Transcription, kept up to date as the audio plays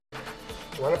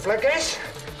You want to play games?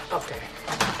 Okay.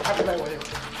 I'll play with you.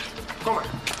 Come on.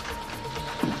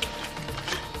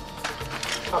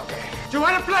 Okay. Do you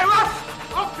want to play rough?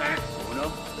 Okay.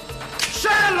 Uno. Say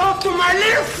hello to my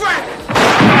little friend!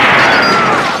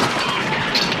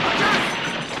 Okay.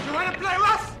 You want to play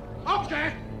rough?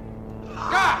 Okay.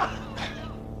 Yeah.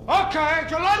 Okay,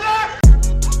 Yolanda!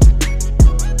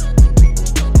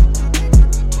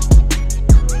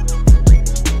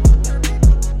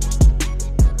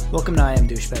 Welcome to I Am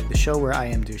Douchebag, the show where I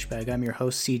am douchebag. I'm your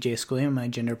host, CJ Squilliam. My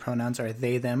gender pronouns are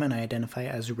they, them, and I identify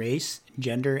as race,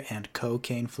 gender, and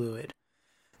cocaine fluid.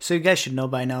 So you guys should know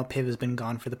by now, Piv has been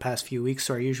gone for the past few weeks,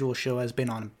 so our usual show has been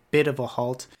on a bit of a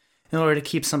halt. In order to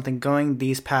keep something going,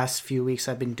 these past few weeks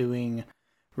I've been doing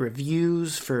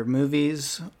reviews for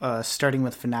movies, starting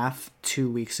with FNAF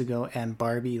 2 weeks ago and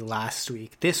Barbie last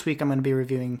week. This week I'm going to be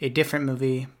reviewing a different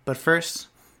movie, but first,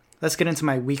 let's get into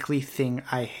my weekly thing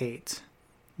I hate.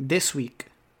 This week,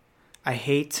 I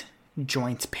hate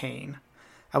joint pain.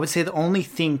 I would say the only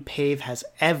thing Pave has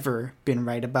ever been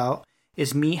right about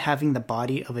is me having the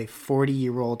body of a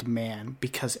 40-year-old man,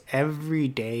 because every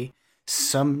day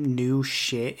some new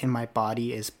shit in my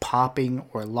body is popping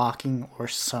or locking or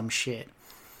some shit.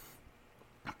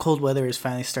 Cold weather is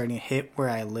finally starting to hit where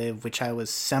I live, which I was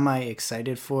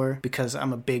semi-excited for because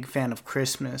I'm a big fan of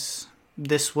Christmas.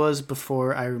 This was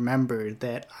before I remembered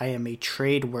that I am a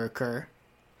trade worker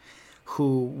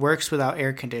who works without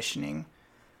air conditioning.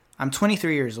 I'm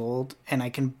 23 years old, and I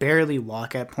can barely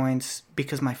walk at points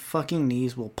because my fucking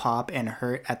knees will pop and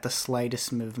hurt at the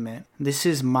slightest movement. This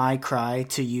is my cry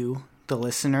to you, the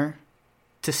listener,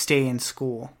 to stay in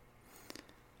school.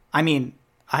 I mean,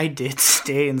 I did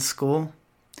stay in school,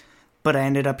 but I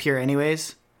ended up here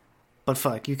anyways. But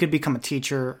fuck, you could become a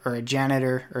teacher or a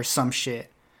janitor or some shit.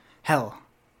 Hell,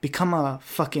 become a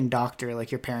fucking doctor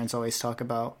like your parents always talk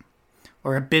about.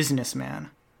 Or a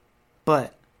businessman.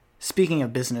 But, speaking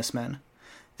of businessmen,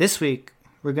 this week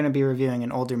we're going to be reviewing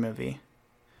an older movie,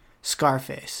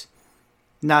 Scarface.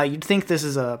 Now, you'd think this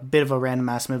is a bit of a random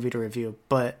ass movie to review,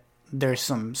 but there's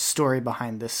some story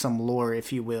behind this, some lore,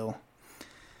 if you will.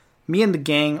 Me and the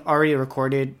gang already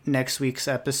recorded next week's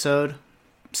episode.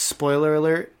 Spoiler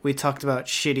alert, we talked about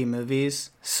shitty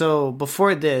movies. So,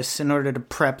 before this, in order to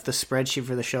prep the spreadsheet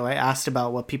for the show, I asked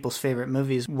about what people's favorite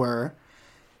movies were.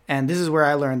 And this is where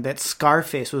I learned that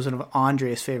Scarface was one of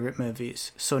Andre's favorite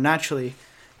movies. So naturally,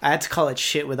 I had to call it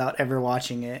shit without ever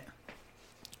watching it.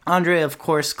 Andre, of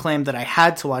course, claimed that I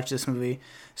had to watch this movie,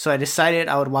 so I decided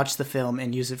I would watch the film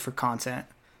and use it for content.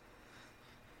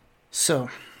 So,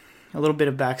 a little bit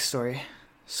of backstory.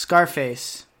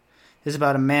 Scarface is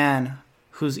about a man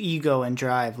whose ego and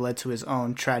drive led to his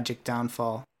own tragic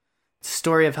downfall. It's a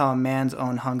story of how a man's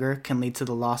own hunger can lead to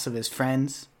the loss of his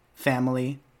friends,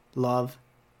 family, love,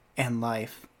 and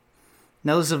life.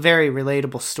 Now, this is a very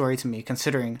relatable story to me,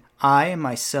 considering I,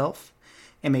 myself,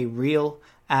 am a real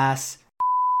ass.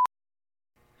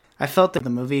 I felt that the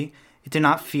movie, it did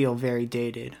not feel very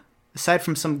dated. Aside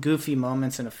from some goofy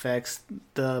moments and effects,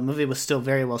 the movie was still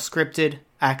very well scripted,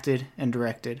 acted, and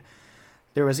directed.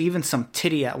 There was even some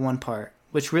titty at one part,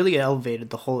 which really elevated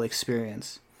the whole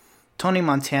experience. Tony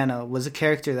Montana was a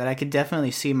character that I could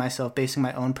definitely see myself basing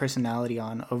my own personality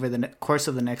on over the course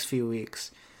of the next few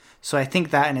weeks. So I think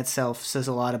that in itself says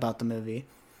a lot about the movie.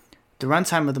 The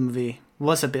runtime of the movie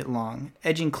was a bit long,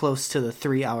 edging close to the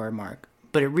 3-hour mark,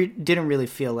 but it didn't really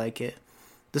feel like it.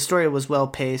 The story was well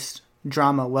paced,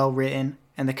 drama well written,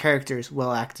 and the characters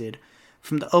well acted.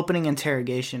 From the opening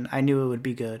interrogation, I knew it would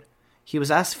be good. He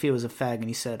was asked if he was a fag, and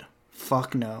he said,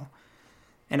 "Fuck no,"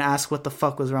 and asked what the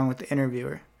fuck was wrong with the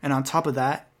interviewer. And on top of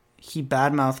that, he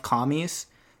badmouthed commies.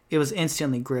 It was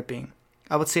instantly gripping.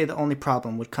 I would say the only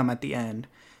problem would come at the end,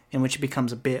 in which it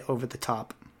becomes a bit over the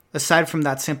top. Aside from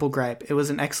that simple gripe, it was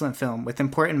an excellent film with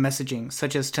important messaging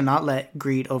such as to not let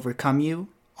greed overcome you,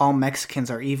 all Mexicans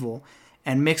are evil,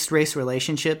 and mixed race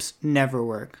relationships never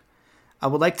work. I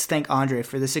would like to thank Andre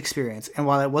for this experience, and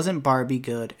while it wasn't Barbie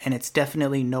good, and it's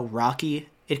definitely no Rocky,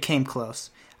 it came close.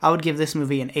 I would give this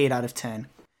movie an 8 out of 10.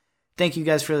 Thank you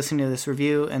guys for listening to this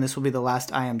review, and this will be the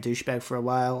last I Am Douchebag for a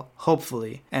while,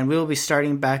 hopefully. And we will be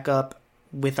starting back up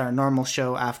with our normal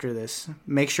show after this.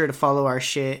 Make sure to follow our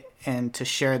shit and to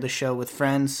share the show with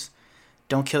friends.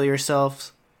 Don't kill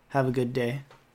yourselves. Have a good day.